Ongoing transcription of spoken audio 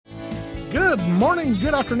Good morning,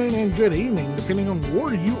 good afternoon, and good evening, depending on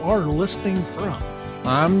where you are listening from.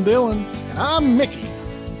 I'm Dylan. And I'm Mickey.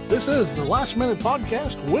 This is the Last Minute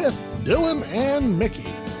Podcast with Dylan and Mickey.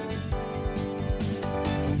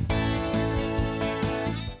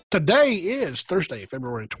 Today is Thursday,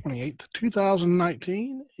 February 28th,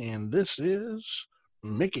 2019, and this is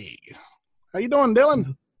Mickey. How you doing,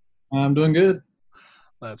 Dylan? I'm doing good.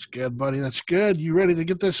 That's good, buddy. That's good. You ready to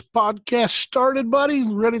get this podcast started, buddy?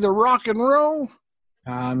 Ready to rock and roll?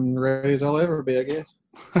 I'm ready as I'll ever be, I guess.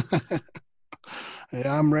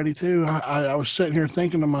 Yeah, I'm ready too. I was sitting here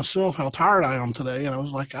thinking to myself how tired I am today, and I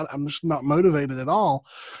was like, I'm just not motivated at all.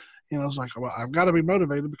 I was like, well, I've got to be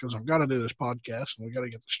motivated because I've got to do this podcast, and we got to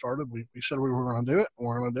get this started. We said we were going to do it, and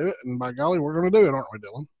we're going to do it, and by golly, we're going to do it, aren't we,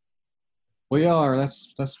 Dylan? We are.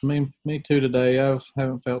 That's me too today. I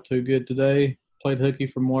haven't felt too good today. Played hooky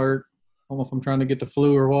from work. I don't know if I'm trying to get the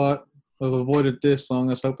flu or what. I've avoided this long.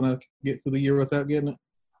 I was hoping I could get through the year without getting it.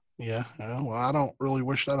 Yeah, well, I don't really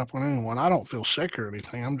wish that upon anyone. I don't feel sick or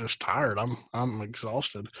anything. I'm just tired. I'm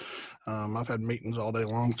exhausted. I've had meetings all day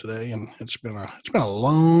long today, and it's been a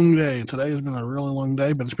long day. Today has been a really long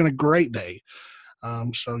day, but it's been a great day.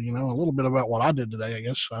 So a little bit about what I did today, I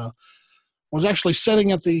guess. I was actually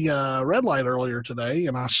sitting at the red light earlier today,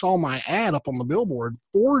 and I saw my ad up on the billboard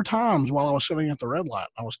 4 times while I was sitting at the red light.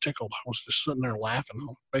 I was tickled. I was just sitting there laughing,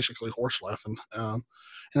 basically horse laughing. And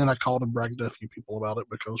then I called and bragged to a few people about it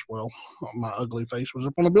because, well, my ugly face was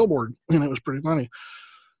up on the billboard, and it was pretty funny.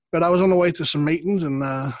 But I was on the way to some meetings and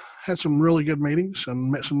had some really good meetings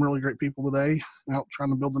and met some really great people today out trying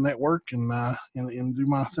to build the network and do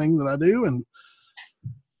my thing that I do. And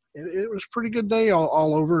it was a pretty good day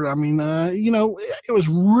all over. I mean, it was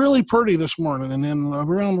really pretty this morning. And then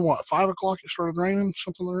around, 5 o'clock it started raining,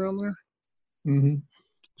 something around there. Mm-hmm.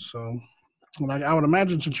 So I would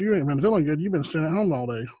imagine since you ain't been feeling good, you've been staying at home all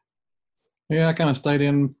day. Yeah, I kind of stayed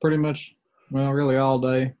in pretty much, really all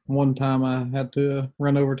day. One time I had to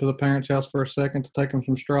run over to the parents' house for a second to take them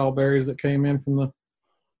some strawberries that came in from the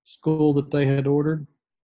school that they had ordered.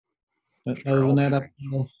 But other than that, I've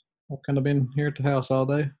kind of been here at the house all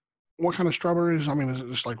day. What kind of strawberries? I mean, is it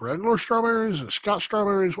just like regular strawberries? Is it Scotch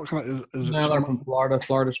strawberries? What kind of is it? No, they're from Florida.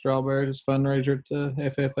 Florida strawberries. It's a fundraiser at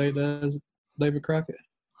FFA does. David Crockett.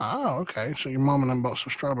 Oh, okay. So your mom and them bought some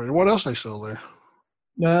strawberries. What else they sell there?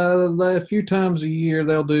 A few times a year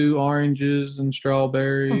they'll do oranges and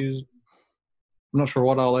strawberries. I'm not sure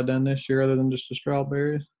what all they done this year other than just the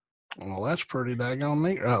strawberries. Well, that's pretty daggone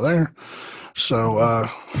neat right there. So,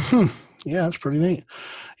 yeah, that's pretty neat.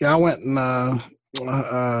 Yeah, I went and I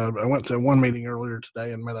went to one meeting earlier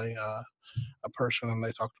today and met a person, and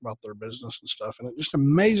they talked about their business and stuff. And it just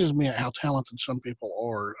amazes me at how talented some people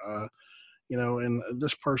are. And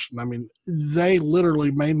this person, I mean, they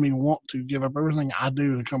literally made me want to give up everything I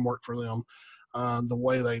do to come work for them. The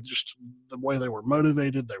way they were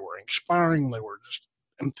motivated, they were inspiring, they were just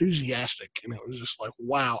enthusiastic, and it was just like,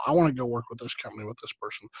 wow, I want to go work with this company, with this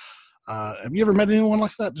person. Have you ever met anyone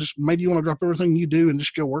like that? Just made you want to drop everything you do and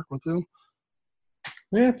just go work with them?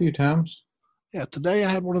 Yeah, a few times. Yeah, today I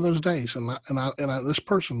had one of those days, and this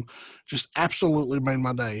person just absolutely made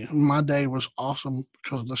my day. My day was awesome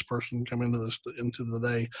because this person came into the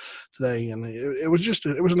day today, and it was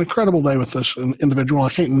an incredible day with this individual. I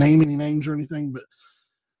can't name any names or anything, but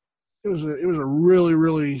it was a really,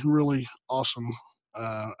 really, really awesome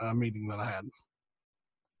meeting that I had.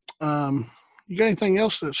 You got anything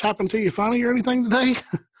else that's happened to you funny or anything today?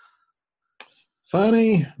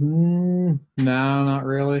 Funny? No, not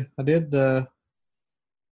really. I did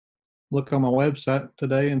look on my website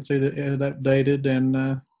today and see that it had updated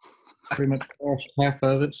and pretty much crashed half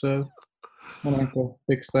of it. So I'm going to have to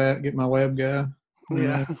fix that, get my web guy.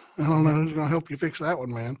 Yeah, I don't know who's going to help you fix that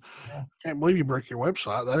one, man. I can't believe you broke your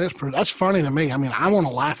website. That's funny to me. I mean, I want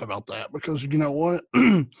to laugh about that because you know what?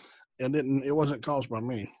 It wasn't caused by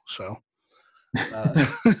me. So,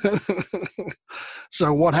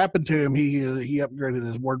 so what happened to him? He upgraded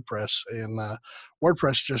his WordPress, and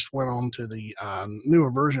WordPress just went on to the newer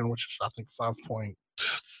version, which is I think 5.3,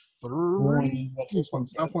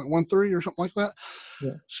 5.13 or something like that.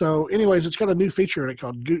 Yeah. So, anyways, it's got a new feature in it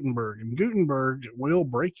called Gutenberg, and Gutenberg will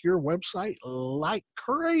break your website like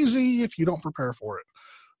crazy if you don't prepare for it,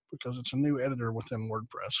 because it's a new editor within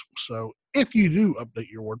WordPress. So if you do update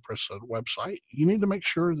your WordPress website, you need to make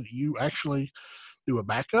sure that you actually do a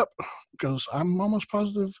backup, because I'm almost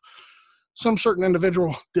positive some certain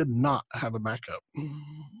individual did not have a backup.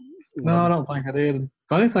 No, I don't think I did.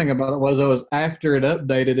 Funny thing about it was after it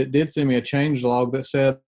updated, it did send me a change log that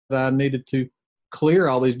said that I needed to clear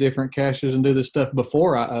all these different caches and do this stuff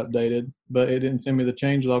before I updated, but it didn't send me the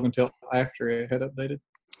change log until after it had updated.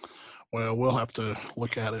 Well, we'll have to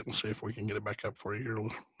look at it and see if we can get it back up for you here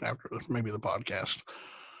after maybe the podcast.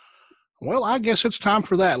 Well, I guess it's time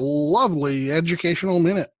for that lovely educational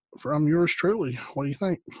minute from yours truly. What do you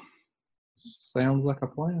think? Sounds like a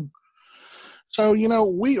plan. So,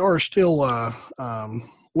 we are still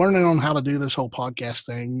learning on how to do this whole podcast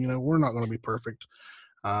thing. We're not going to be perfect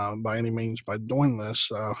by any means by doing this.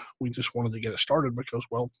 We just wanted to get it started because,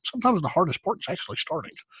 well, sometimes the hardest part is actually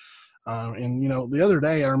starting. The other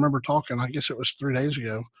day I remember talking, I guess it was 3 days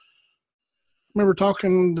ago. I remember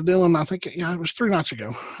talking to Dylan, I think, it was 3 nights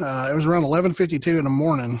ago. It was around 11:52 in the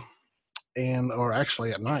morning, or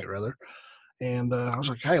actually at night, rather. And I was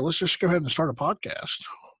like, hey, let's just go ahead and start a podcast.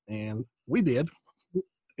 And we did.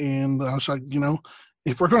 And I was like,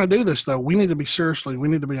 if we're going to do this, though, we need to be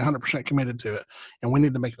 100% committed to it. And we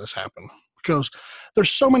need to make this happen. Because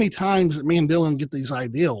there's so many times that me and Dylan get these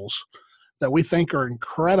ideals that we think are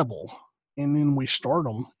incredible. And then we start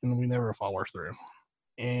them and we never follow through.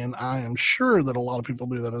 And I am sure that a lot of people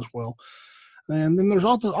do that as well. And then there's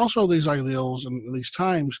also these ideals and these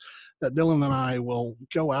times that Dylan and I will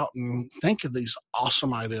go out and think of these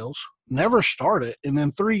awesome ideals, never start it, and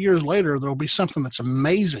then 3 years later, there'll be something that's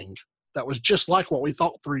amazing that was just like what we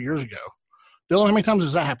thought 3 years ago. Dylan, how many times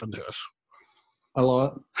has that happened to us? A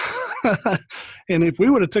lot. And if we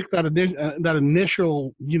would have took that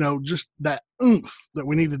initial, just that oomph that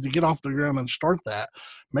we needed to get off the ground and start that,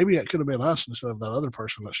 maybe it could have been us instead of that other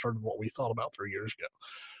person that started what we thought about 3 years ago.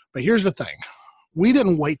 But here's the thing. We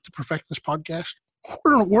didn't wait to perfect this podcast.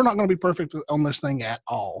 We're not going to be perfect on this thing at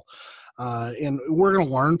all. And we're going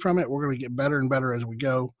to learn from it. We're going to get better and better as we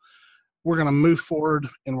go. We're going to move forward,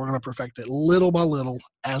 and we're going to perfect it little by little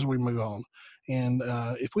as we move on. And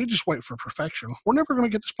if we just wait for perfection, we're never going to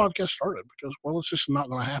get this podcast started because, well, it's just not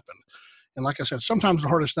going to happen. And like I said, sometimes the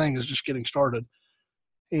hardest thing is just getting started.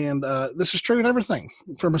 And this is true in everything,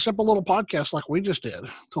 from a simple little podcast like we just did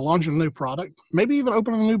to launching a new product, maybe even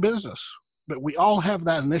opening a new business. But we all have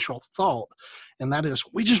that initial thought, and that is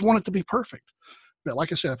we just want it to be perfect. But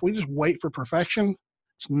like I said, if we just wait for perfection,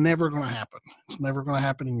 it's never going to happen. It's never going to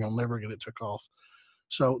happen, and you'll never get it took off.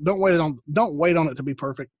 So don't wait on it to be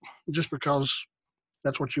perfect just because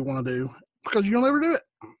that's what you want to do, because you'll never do it.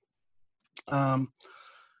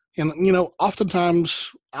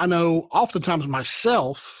 Oftentimes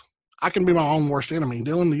myself, I can be my own worst enemy.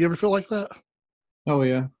 Dylan, do you ever feel like that? Oh,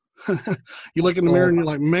 yeah. You look in the mirror and you're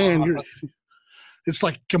like, man, it's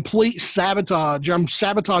like complete sabotage. I'm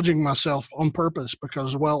sabotaging myself on purpose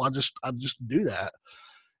because, well, I just do that.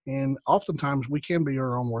 And oftentimes we can be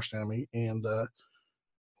our own worst enemy. And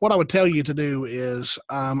what I would tell you to do is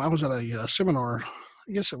I was at a seminar,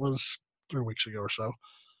 I guess it was 3 weeks ago or so,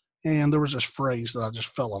 and there was this phrase that I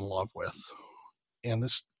just fell in love with. And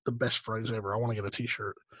this is the best phrase ever. I want to get a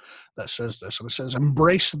T-shirt that says this. And it says,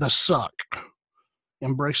 embrace the suck.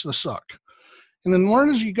 Embrace the suck. And then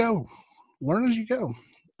learn as you go. Learn as you go.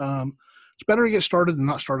 It's better to get started than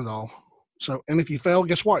not start at all. So, and if you fail,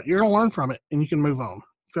 guess what? You're going to learn from it and you can move on.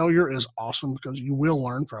 Failure is awesome because you will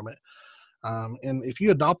learn from it. And if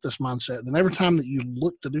you adopt this mindset, then every time that you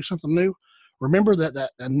look to do something new, remember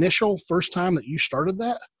that initial first time that you started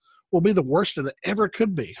that will be the worst that it ever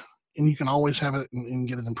could be. And you can always have it and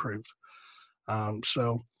get it improved.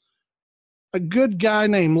 So a good guy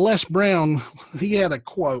named Les Brown, he had a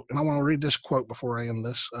quote, and I want to read this quote before I end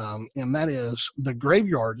this. And that is, the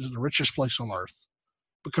graveyard is the richest place on earth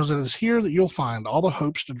because it is here that you'll find all the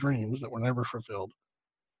hopes and dreams that were never fulfilled,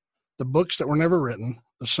 the books that were never written,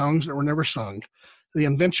 the songs that were never sung, the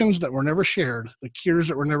inventions that were never shared, the cures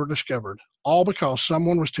that were never discovered, all because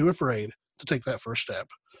someone was too afraid to take that first step.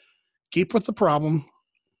 Keep with the problem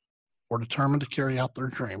or determined to carry out their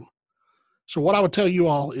dream. So what I would tell you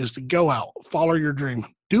all is to go out, follow your dream,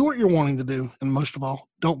 do what you're wanting to do, and most of all,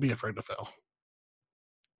 don't be afraid to fail.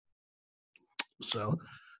 So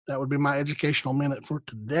that would be my educational minute for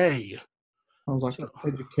today. Sounds like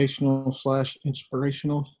educational /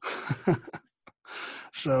 inspirational.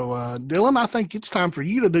 So, Dylan, I think it's time for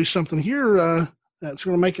you to do something here that's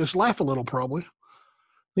going to make us laugh a little, probably.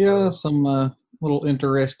 Yeah, some little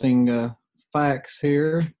interesting facts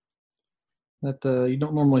here that you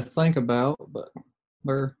don't normally think about, but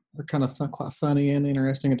they're kind of quite funny and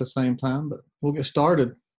interesting at the same time. But we'll get started.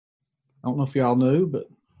 I don't know if y'all knew, but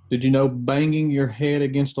did you know banging your head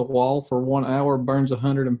against a wall for 1 hour burns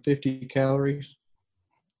 150 calories?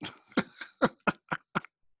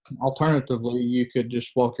 Alternatively, you could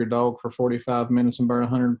just walk your dog for 45 minutes and burn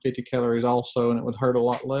 150 calories also, and it would hurt a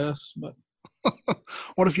lot less. But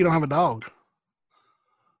what if you don't have a dog?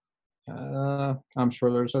 I'm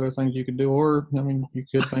sure there's other things you could do. Or, I mean, you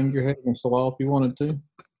could bang your head against the wall if you wanted to.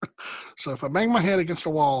 So if I bang my head against a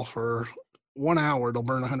wall for 1 hour, it'll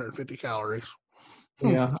burn 150 calories.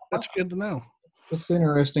 Yeah, That's good to know. it's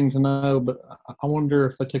interesting to know, but I wonder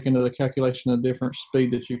if they took into the calculation a different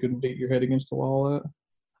speed that you could beat your head against the wall at.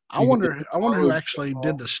 I You could wonder. I wonder who explode actually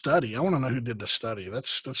did the study. I want to know who did the study.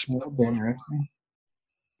 That's that would be interesting.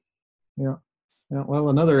 Yeah. Yeah. Well,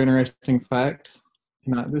 another interesting fact.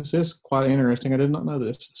 Now, this is quite interesting. I did not know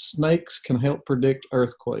this. Snakes can help predict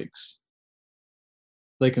earthquakes.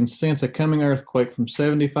 They can sense a coming earthquake from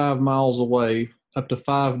 75 miles away up to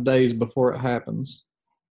 5 days before it happens.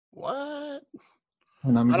 what?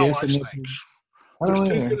 And I'm I don't like guessing that, snakes. I don't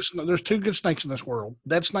know. There's two good snakes in this world: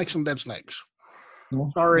 dead snakes and dead snakes. Yeah.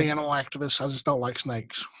 Sorry, animal activists. I just don't like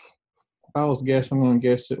snakes. If I was guessing, I'm going to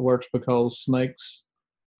guess it works because snakes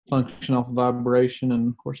function off vibration, and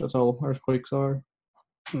of course, that's all earthquakes are.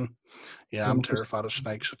 Yeah, I'm terrified of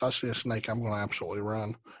snakes. If I see a snake, I'm going to absolutely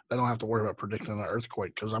run. They don't have to worry about predicting an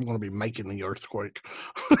earthquake because I'm going to be making the earthquake.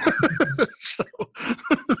 So,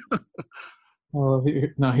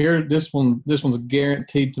 Now here, this one's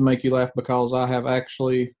guaranteed to make you laugh because I have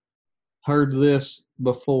actually heard this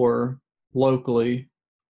before locally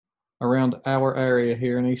around our area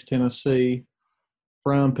here in East Tennessee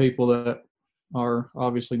from people that are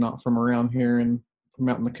obviously not from around here and from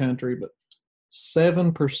out in the country, but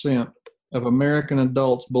 7% of American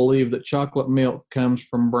adults believe that chocolate milk comes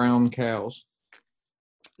from brown cows.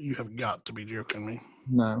 you have got to be joking me.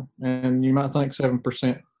 No. And you might think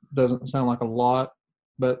 7% doesn't sound like a lot,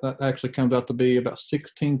 but that actually comes out to be about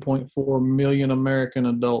 16.4 million American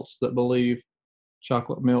adults that believe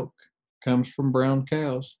chocolate milk comes from brown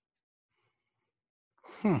cows.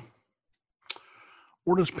 Where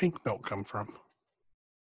does pink milk come from?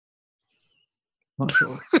 Not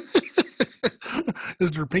sure.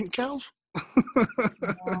 Is there pink cows?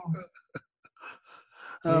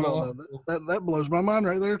 I don't know. That blows my mind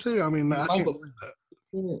right there too. I mean, I can't believe that.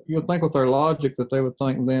 You would think with their logic that they would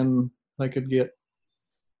think then they could get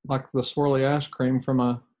like the swirly ice cream from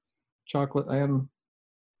a chocolate and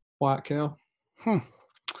white cow.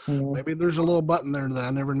 Maybe there's a little button there that I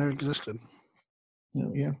never knew existed.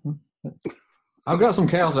 Yeah. I've got some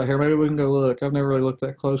cows out here. Maybe we can go look. I've never really looked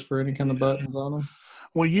that close for any kind of buttons on them.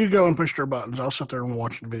 Well, you go and push their buttons. I'll sit there and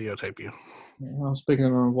watch and videotape you. Well, speaking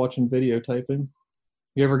of watching videotaping,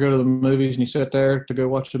 you ever go to the movies and you sit there to go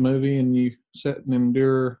watch a movie and you sit and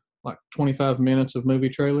endure like 25 minutes of movie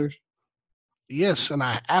trailers? Yes, and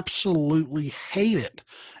I absolutely hate it.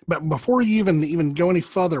 But before you even go any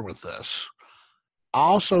further with this, I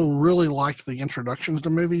also really like the introductions to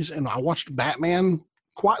movies, and I watched Batman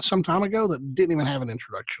quite some time ago that didn't even have an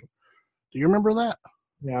introduction. Do you remember that?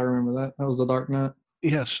 Yeah, I remember that. That was The Dark Knight.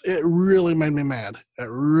 Yes, it really made me mad. It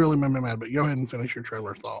really made me mad. But go ahead and finish your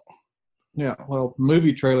trailer thought. Yeah, well,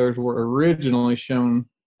 movie trailers were originally shown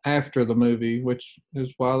after the movie, which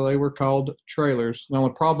is why they were called trailers. The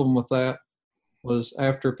only problem with that was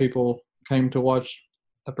after people came to watch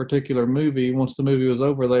a particular movie, once the movie was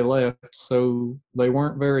over, they left. So they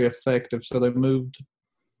weren't very effective. So they moved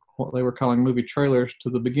what they were calling movie trailers to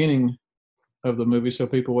the beginning of the movie so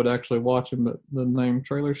people would actually watch them, but the name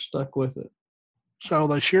trailers stuck with it. So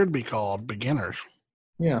they should be called beginners.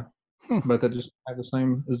 Yeah. But they just have the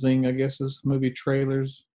same zing, I guess, as movie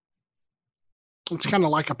trailers. It's kind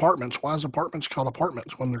of like apartments. Why is apartments called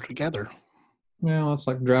apartments when they're together? Well, it's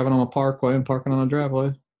like driving on a parkway and parking on a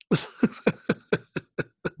driveway.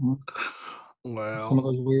 Well, some of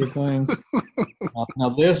those weird things. Now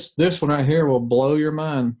this one right here will blow your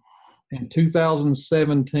mind. In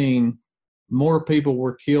 2017, more people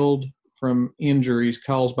were killed from injuries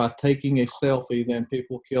caused by taking a selfie than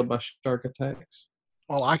people killed by shark attacks.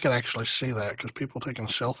 well, I could actually see that because people taking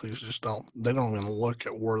selfies just don't even look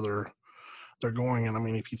at where they're going. And I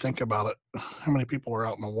mean, if you think about it, how many people are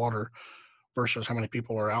out in the water versus how many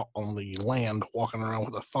people are out on the land walking around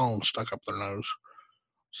with a phone stuck up their nose?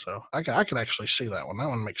 So I could actually see that one. That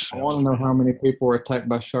one makes sense. I want to know how many people were attacked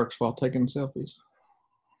by sharks while taking selfies.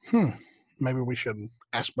 Maybe we should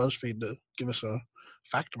ask BuzzFeed to give us a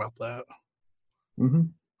fact about that.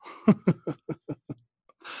 Mm-hmm.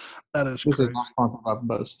 That is This crazy. is not sponsored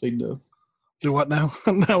by BuzzFeed, though. Do what now?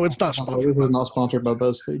 No, it's not sponsored. This is not sponsored by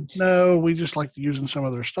BuzzFeed. No, we just like using some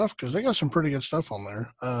of their stuff because they got some pretty good stuff on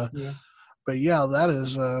there. Yeah. But yeah, that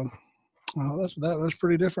is that was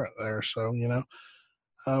pretty different there. So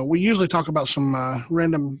we usually talk about some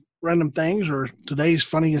random things or today's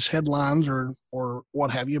funniest headlines or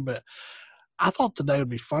what have you. But I thought today would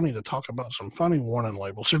be funny to talk about some funny warning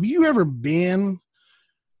labels. Have you ever been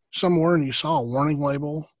somewhere and you saw a warning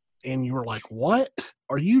label and you were like, "What?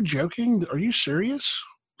 Are you joking? Are you serious?"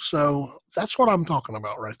 So that's what I'm talking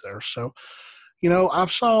about right there. So You know, I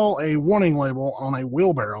saw a warning label on a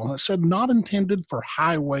wheelbarrow that said not intended for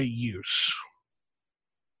highway use.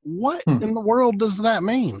 What in the world does that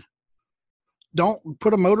mean? Don't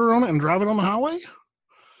put a motor on it and drive it on the highway?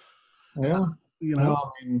 Yeah. You know?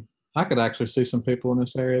 Well, I mean, I could actually see some people in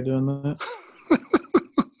this area doing that.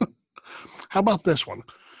 How about this one?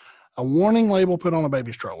 A warning label put on a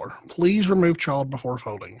baby stroller. Please remove child before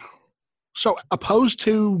folding. So, opposed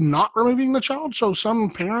to not removing the child, so some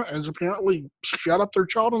parent has apparently shut up their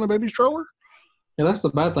child in a baby stroller? Yeah, that's the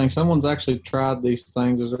bad thing. Someone's actually tried these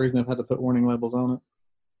things. There's a reason they've had to put warning labels on it.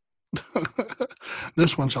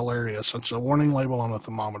 This one's hilarious. It's a warning label on a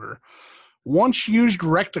thermometer. Once used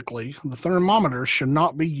rectally, the thermometer should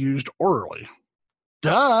not be used orally.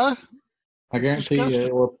 Duh. I guarantee you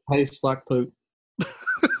it will taste like poop.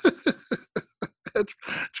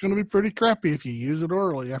 It's going to be pretty crappy if you use it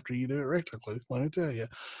orally after you do it rectally, let me tell you.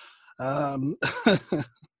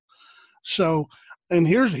 So, and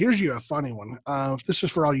here's you a funny one. This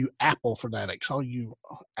is for all you Apple fanatics, all you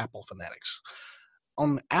Apple fanatics.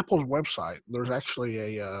 On Apple's website, there's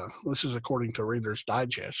actually this is according to Reader's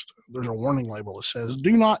Digest, there's a warning label that says,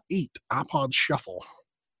 do not eat iPod Shuffle.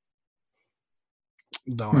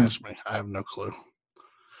 Don't ask me. I have no clue.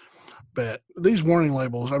 But these warning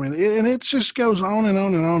labels, I mean, and it just goes on and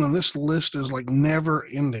on and on, and this list is like never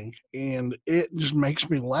ending. And it just makes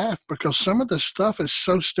me laugh because some of this stuff is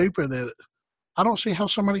so stupid that I don't see how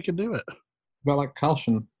somebody could do it. About like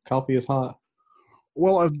caution, coffee is hot.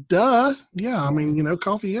 Well, duh. Yeah, I mean, you know,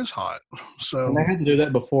 coffee is hot. So and they had to do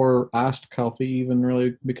that before iced coffee even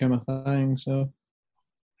really became a thing. So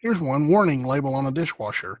here's one warning label on a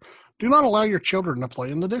dishwasher. Do not allow your children to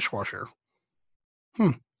play in the dishwasher.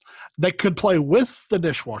 They could play with the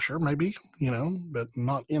dishwasher, maybe, you know, but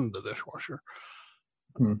not in the dishwasher.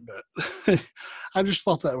 But I just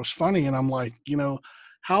thought that was funny. And I'm like, you know,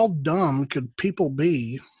 how dumb could people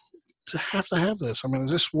be to have this? I mean,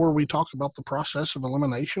 is this where we talk about the process of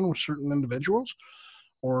elimination with certain individuals?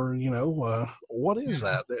 Or, you know, what is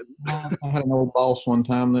that? I had an old boss one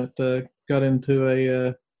time that got into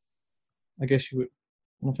a, I guess you would,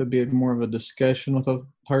 I don't know if it'd be more of a discussion with a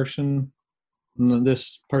person. And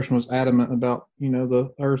this person was adamant about, you know, the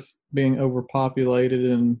earth being overpopulated,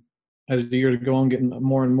 and as the years go on, getting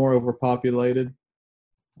more and more overpopulated.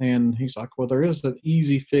 And he's like, well, there is an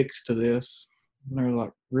easy fix to this. And they're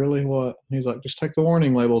like, really? What? He's like, just take the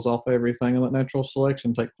warning labels off everything and let natural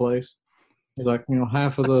selection take place. He's like, you know,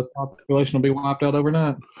 half of the population will be wiped out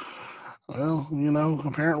overnight. Well, you know,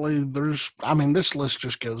 apparently this list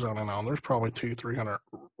just goes on and on. There's probably 200-300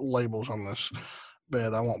 labels on this,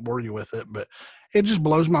 but I won't bore you with it. But it just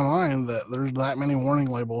blows my mind that there's that many warning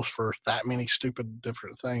labels for that many stupid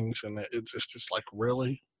different things. And it's just like,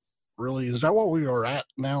 really? Really? Is that what we are at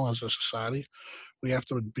now as a society? We have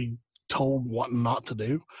to be told what not to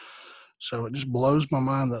do. So it just blows my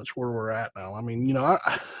mind that's where we're at now. I mean, you know,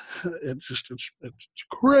 it's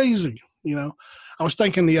crazy. You know, I was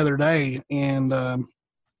thinking the other day, and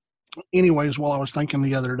anyways, while I was thinking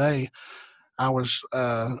the other day, I was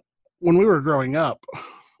when we were growing up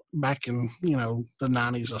back in, you know, the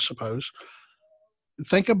 90s, I suppose.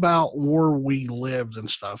 Think about where we lived and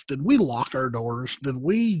stuff. Did we lock our doors? Did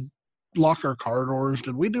we lock our car doors?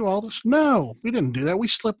 Did we do all this? No, we didn't do that. We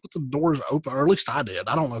slept with the doors open, or at least I did.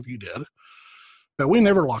 I don't know if you did, but we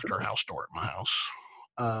never locked our house door at my house.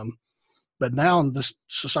 But now in this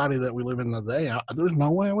society that we live in today, there's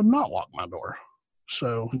no way I would not lock my door.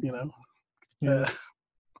 So, you know,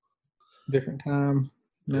 different time.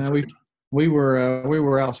 Now we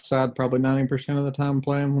were outside probably 90% of the time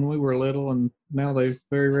playing when we were little, and now they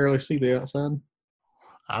very rarely see the outside.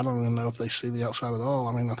 I don't even know if they see the outside at all.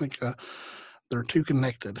 I mean, I think they're too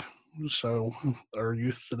connected. So our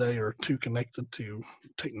youth today are too connected to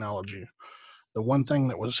technology. The one thing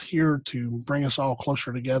that was here to bring us all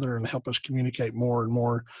closer together and help us communicate more and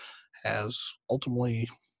more has ultimately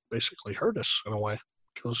basically hurt us in a way,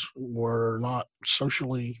 because we're not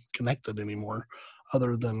socially connected anymore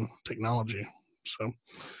other than technology. So,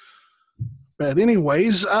 but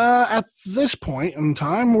anyways, at this point in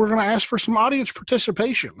time, we're going to ask for some audience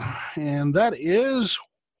participation. And that is,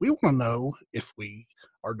 we want to know if we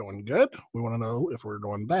are doing good. We want to know if we're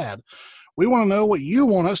doing bad. We want to know what you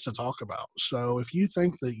want us to talk about. So if you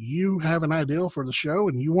think that you have an idea for the show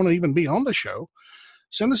and you want to even be on the show,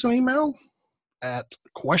 send us an email at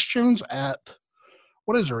questions at,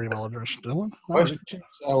 what is our email address, Dylan? Questions at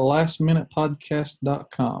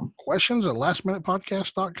lastminutepodcast.com. Questions at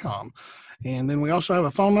lastminutepodcast.com. And then we also have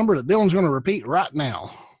a phone number that Dylan's going to repeat right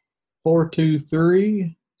now.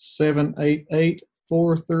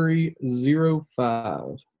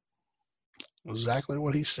 423-788-4305. Exactly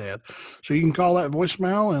what he said. So you can call that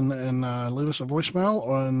voicemail and leave us a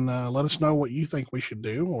voicemail and let us know what you think we should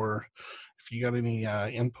do, or if you got any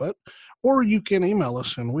input, or you can email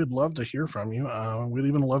us and we'd love to hear from you. We'd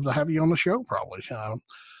even love to have you on the show. Probably.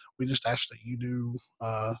 We just ask that you do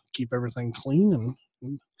keep everything clean and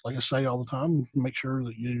like I say all the time, make sure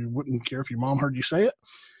that you wouldn't care if your mom heard you say it.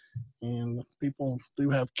 And people do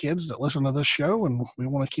have kids that listen to this show, and we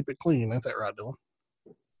want to keep it clean. Ain't that right, Dylan?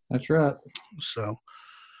 That's right. So,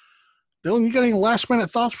 Dylan, you got any last minute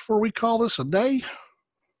thoughts before we call this a day?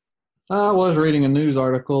 I was reading a news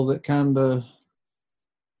article that kind of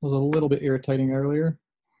was a little bit irritating earlier.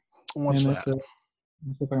 What's that? Let's see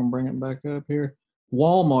if I can bring it back up here.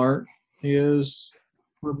 Walmart is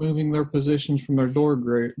removing their positions from their door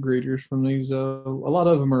greeters from these. A lot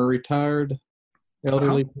of them are retired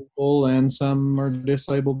elderly people, and some are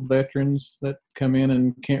disabled veterans that come in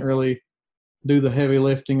and can't really do the heavy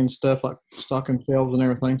lifting and stuff like stocking shelves and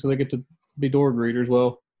everything, so they get to be door greeters.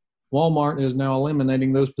 Well, Walmart is now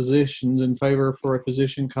eliminating those positions in favor for a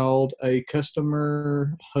position called a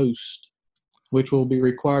customer host, which will be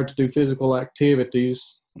required to do physical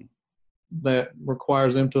activities that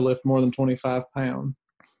requires them to lift more than 25 pounds.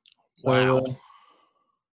 Wow. So,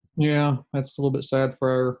 yeah, that's a little bit sad for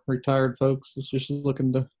our retired folks. It's just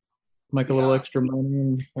looking to make a little extra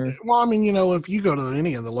money. Well, I mean, if you go to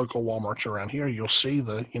any of the local Walmarts around here, you'll see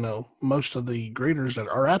most of the greeters that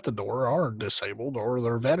are at the door are disabled or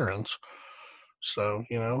they're veterans. So,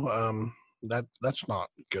 that's not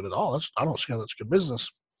good at all. I don't see how that's good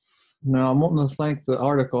business. No, I'm wanting to thank the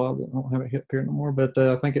article. I don't have it hit here no more, but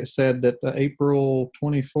I think it said that April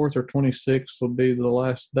 24th or 26th will be the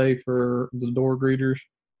last day for the door greeters.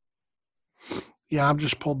 Yeah, I've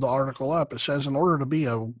just pulled the article up. It says in order to be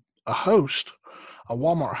a host, a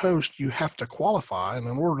Walmart host, you have to qualify. And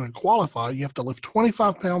in order to qualify, you have to lift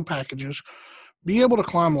 25-pound packages, be able to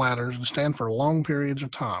climb ladders, and stand for long periods of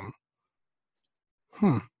time.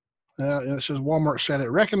 It says Walmart said it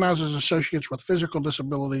recognizes associates with physical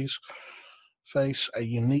disabilities face a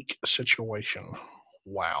unique situation.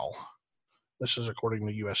 Wow. This is according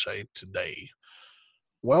to USA Today.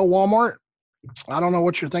 Well, Walmart, I don't know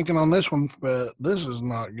what you're thinking on this one, but this is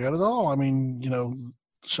not good at all. I mean,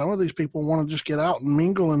 some of these people want to just get out and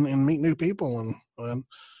mingle and meet new people. And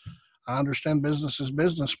I understand business is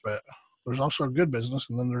business, but there's also good business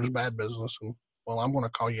and then there's bad business. And, well, I'm going to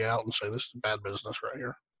call you out and say this is bad business right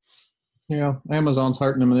here. Yeah, Amazon's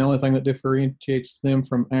hurting them, and the only thing that differentiates them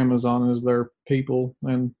from Amazon is their people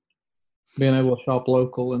and being able to shop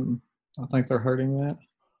local, and I think they're hurting that.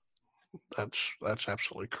 That's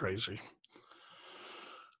absolutely crazy.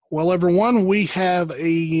 Well, everyone, we have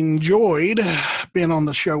enjoyed being on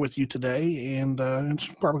the show with you today, and it's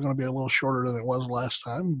probably going to be a little shorter than it was last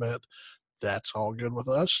time, but that's all good with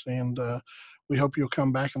us, and we hope you'll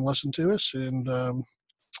come back and listen to us. And if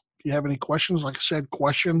you have any questions, like I said,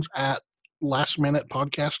 questions at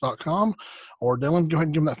lastminutepodcast.com, or Dylan, go ahead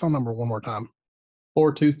and give them that phone number one more time.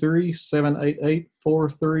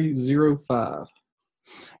 423-788-4305.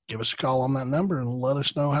 Give us a call on that number and let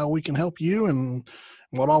us know how we can help you and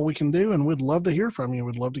what all we can do, and we'd love to hear from you.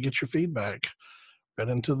 We'd love to get your feedback. But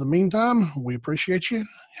until the meantime, we appreciate you.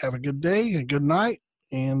 Have a good day, a good night,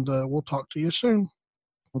 and we'll talk to you soon.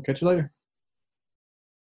 We'll catch you later.